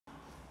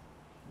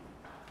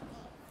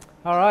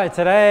All right,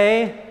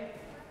 today,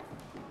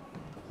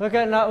 look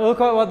at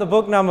what the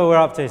book number we're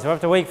up to. So we're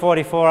up to week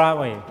 44,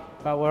 aren't we?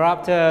 But we're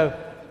up to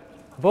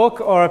book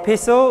or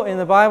epistle in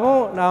the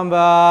Bible,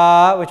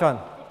 number, which one?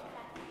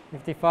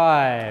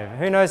 55.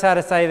 Who knows how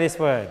to say this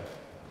word?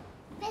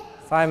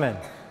 Simon.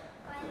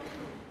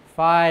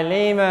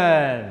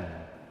 Philemon.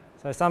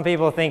 So some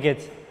people think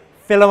it's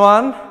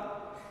Philemon.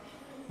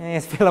 You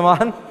think it's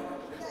Philemon?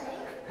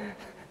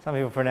 Some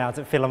people pronounce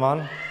it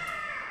Philemon.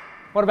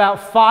 What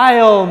about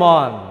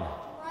Philemon?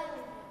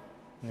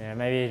 Yeah,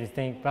 maybe you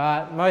think,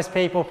 but most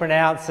people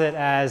pronounce it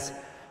as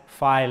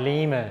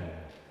Philemon.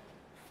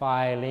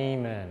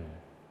 Philemon.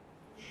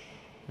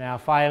 Now,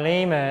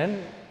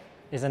 Philemon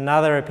is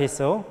another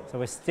epistle, so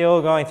we're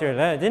still going through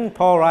it. Didn't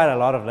Paul write a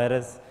lot of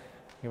letters?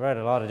 He wrote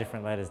a lot of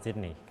different letters,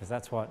 didn't he? Because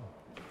that's what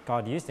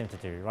God used him to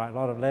do, write a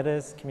lot of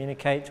letters,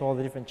 communicate to all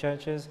the different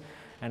churches,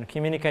 and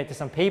communicate to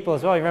some people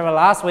as well. You remember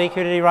last week,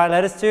 who did he write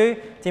letters to?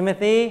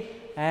 Timothy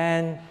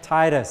and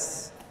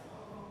Titus.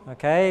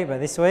 Okay,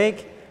 but this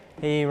week,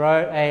 he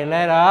wrote a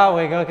letter.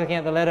 We're looking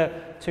at the letter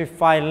to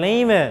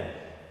Philemon.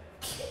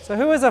 So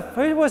who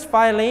was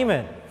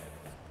Philemon?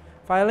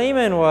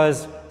 Philemon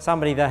was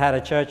somebody that had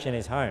a church in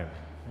his home,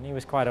 and he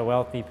was quite a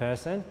wealthy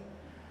person.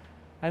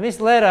 And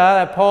this letter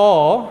that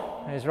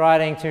Paul is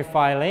writing to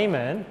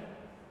Philemon,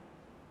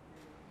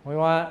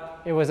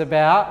 it was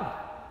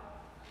about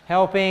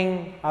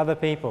helping other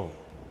people,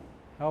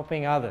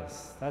 helping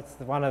others. That's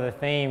one of the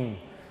themes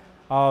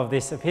of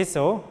this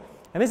epistle.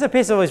 And this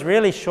epistle is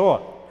really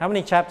short. How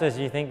many chapters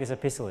do you think this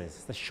epistle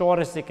is? The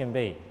shortest it can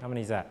be. How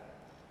many is that?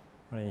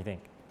 What do you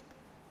think?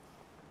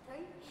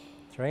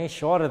 3?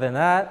 Shorter than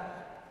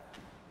that.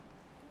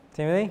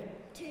 Timothy?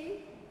 2.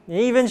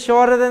 Even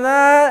shorter than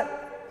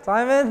that?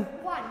 Simon?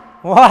 1.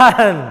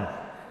 1.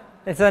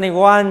 It's only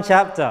one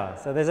chapter.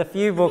 So there's a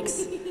few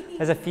books.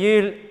 There's a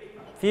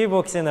few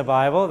books in the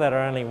Bible that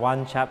are only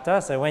one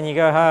chapter. So when you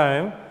go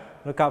home,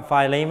 look up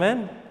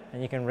Philemon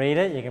and you can read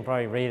it. You can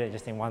probably read it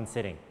just in one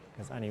sitting.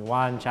 It's only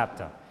one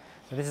chapter.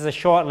 So this is a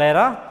short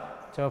letter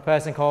to a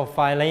person called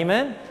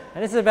Philemon,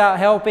 and this is about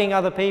helping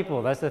other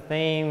people. That's the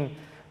theme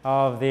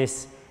of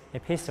this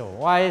epistle.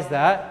 Why is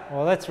that?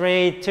 Well, let's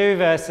read 2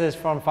 verses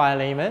from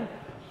Philemon.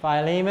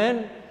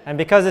 Philemon, and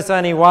because it's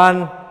only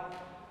one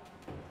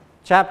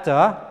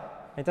chapter,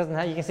 it doesn't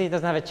have, you can see it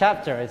doesn't have a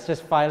chapter. It's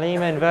just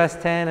Philemon, verse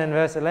 10 and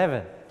verse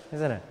 11,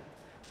 isn't it?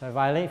 So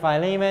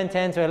Philemon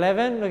 10 to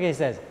 11, look what he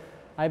says.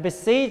 I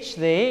beseech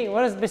thee.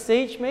 What does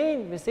beseech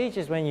mean? Beseech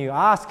is when you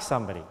ask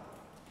somebody.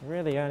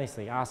 Really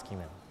earnestly asking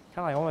them.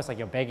 Kind of like, almost like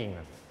you're begging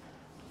them.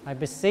 I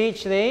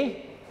beseech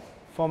thee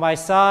for my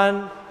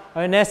son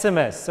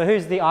Onesimus. So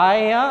who's the I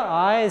here?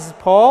 I is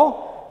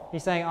Paul.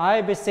 He's saying,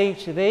 I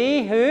beseech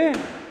thee. Who?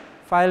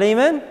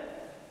 Philemon.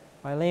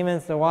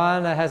 Philemon's the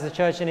one that has a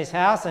church in his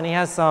house, and he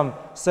has some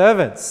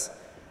servants.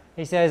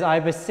 He says, I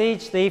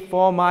beseech thee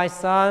for my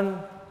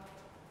son.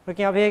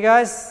 Looking up here,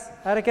 guys.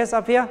 Atticus,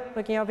 up here.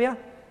 Looking up here.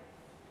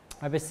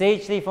 I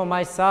beseech thee for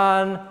my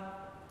son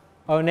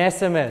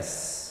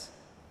Onesimus.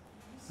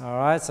 All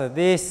right, so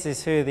this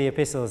is who the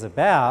epistle is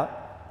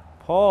about.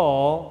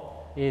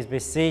 Paul is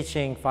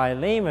beseeching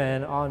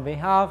Philemon on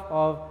behalf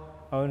of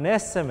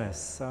Onesimus.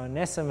 So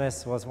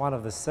Onesimus was one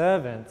of the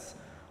servants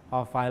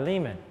of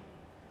Philemon,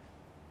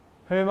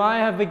 whom I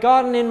have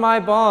begotten in my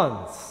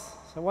bonds.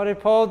 So what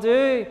did Paul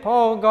do?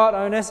 Paul got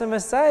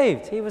Onesimus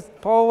saved.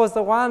 Paul was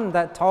the one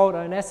that told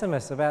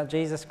Onesimus about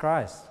Jesus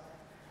Christ.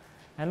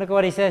 And look at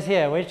what he says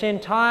here, which in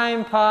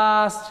time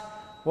past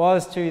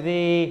was to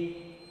thee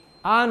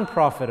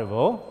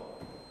unprofitable.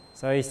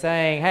 So he's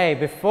saying, hey,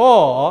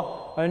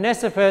 before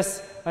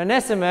Onesimus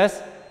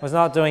was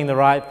not doing the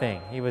right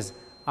thing. He was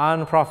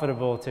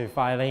unprofitable to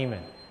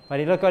Philemon. But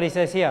look what he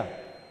says here.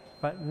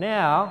 But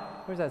now,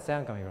 where's that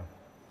sound coming from?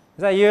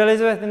 Is that you,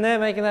 Elizabeth, in there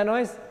making that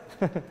noise?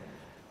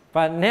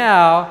 But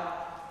now,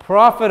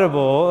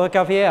 profitable, look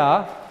up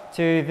here,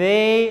 to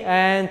thee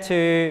and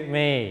to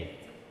me.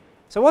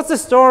 So what's the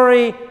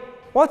story?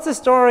 What's the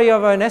story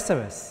of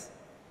Onesimus?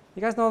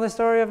 You guys know the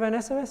story of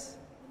Onesimus?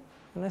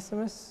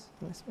 Onesimus?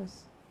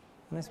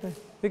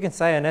 Who can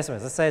say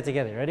Onesimus? Let's say it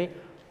together. Ready?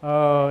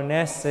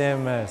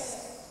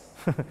 Onesimus.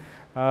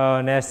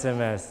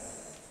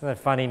 Onesimus. Those are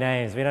funny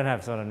names. We don't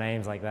have sort of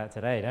names like that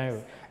today,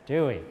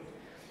 do we?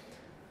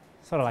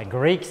 Sort of like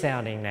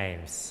Greek-sounding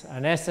names.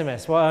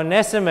 Onesimus. Well,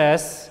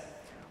 Onesimus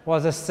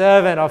was a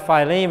servant of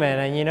Philemon,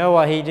 and you know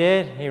what he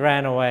did? He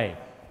ran away.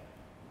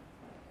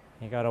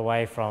 He got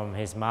away from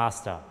his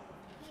master.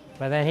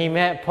 But then he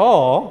met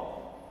Paul.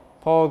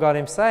 Paul got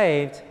him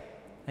saved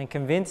and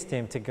convinced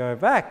him to go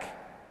back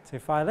to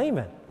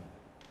Philemon.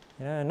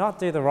 You know, not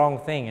do the wrong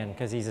thing, and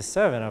because he's a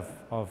servant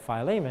of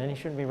Philemon, he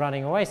shouldn't be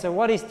running away. So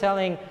what he's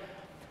telling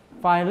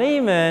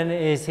Philemon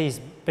is he's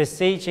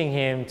beseeching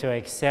him to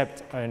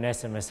accept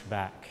Onesimus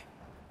back,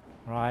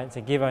 right?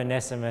 To give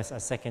Onesimus a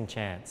second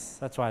chance.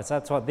 That's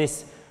what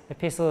this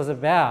epistle is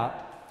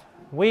about.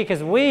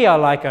 Because we are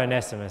like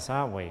Onesimus,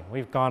 aren't we?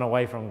 We've gone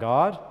away from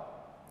God,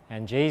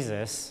 and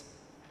Jesus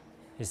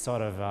is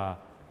sort of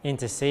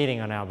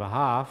interceding on our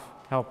behalf.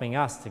 helping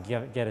us to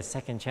get a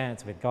second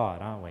chance with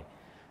God, aren't we?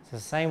 So the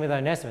same with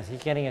Onesimus.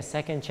 He's getting a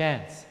second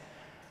chance.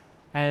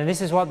 And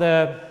this is what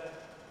the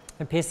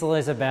epistle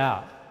is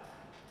about.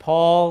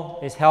 Paul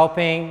is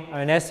helping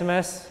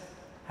Onesimus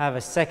have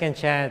a second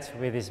chance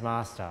with his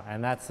master.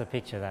 And that's the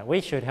picture that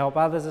we should help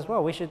others as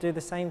well. We should do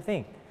the same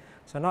thing.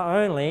 So not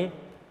only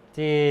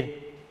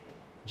did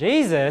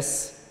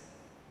Jesus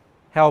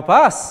help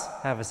us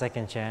have a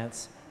second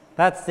chance,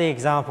 that's the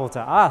example to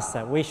us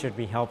that we should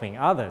be helping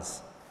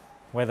others,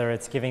 whether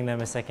it's giving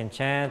them a second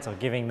chance or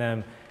giving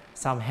them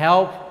some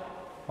help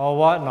or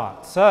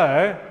whatnot.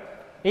 So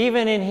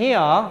even in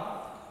here,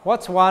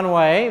 what's one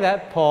way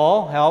that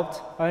Paul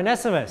helped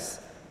Onesimus?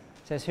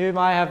 It says, whom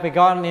I have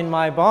begotten in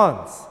my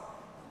bonds.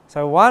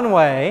 So one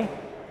way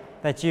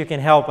that you can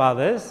help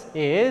others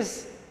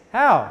is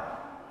how?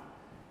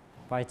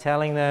 By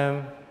telling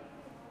them,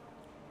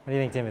 what do you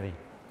think, Timothy?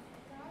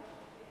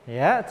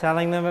 Yeah,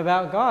 telling them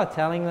about God,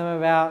 telling them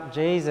about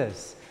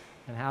Jesus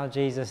and how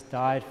Jesus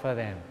died for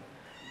them.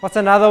 What's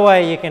another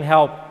way you can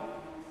help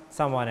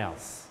someone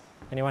else?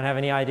 Anyone have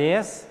any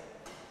ideas?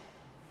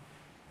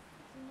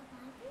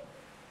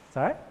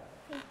 Sorry?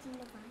 Preaching the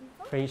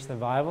Bible. Preach the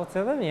Bible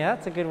to them. Yeah,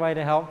 it's a good way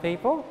to help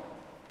people.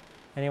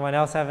 Anyone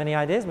else have any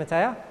ideas?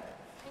 Matteo?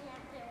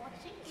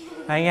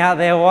 Hang out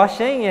there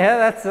washing.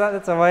 Yeah,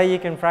 that's a way you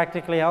can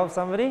practically help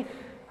somebody.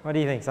 What do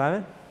you think,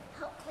 Simon?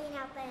 Help clean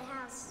out their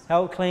house.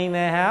 Help clean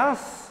their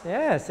house.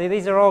 Yeah, see,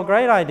 these are all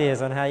great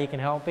ideas on how you can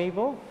help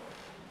people.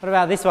 What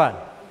about this one?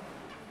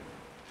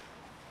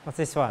 What's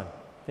this one?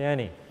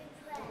 Peony?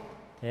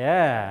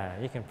 Yeah,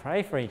 you can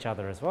pray for each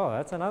other as well.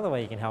 That's another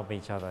way you can help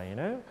each other, you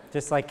know.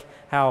 Just like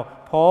how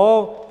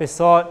Paul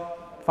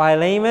besought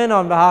Philemon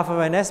on behalf of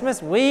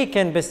Onesimus, we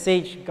can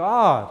beseech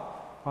God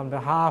on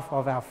behalf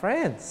of our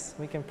friends.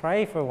 We can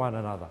pray for one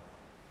another.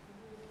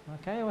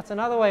 Okay, what's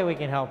another way we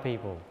can help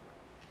people?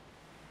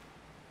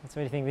 What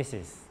do you think this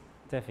is?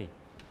 Steffi?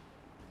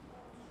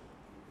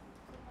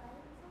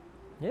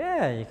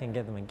 Yeah, you can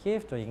get them a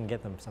gift or you can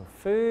get them some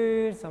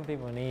food. Some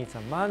people need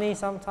some money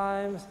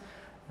sometimes.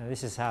 And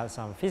this is how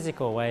some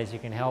physical ways you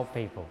can help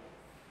people.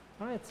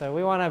 Right, so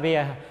we want to be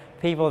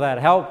people that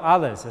help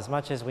others as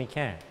much as we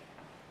can.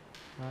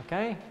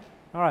 Okay?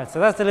 All right, so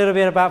that's a little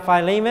bit about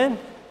Philemon.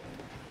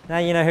 Now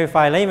you know who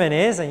Philemon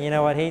is and you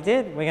know what he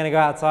did. We're going to go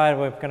outside.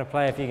 We're going to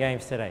play a few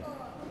games today.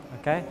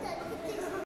 Okay?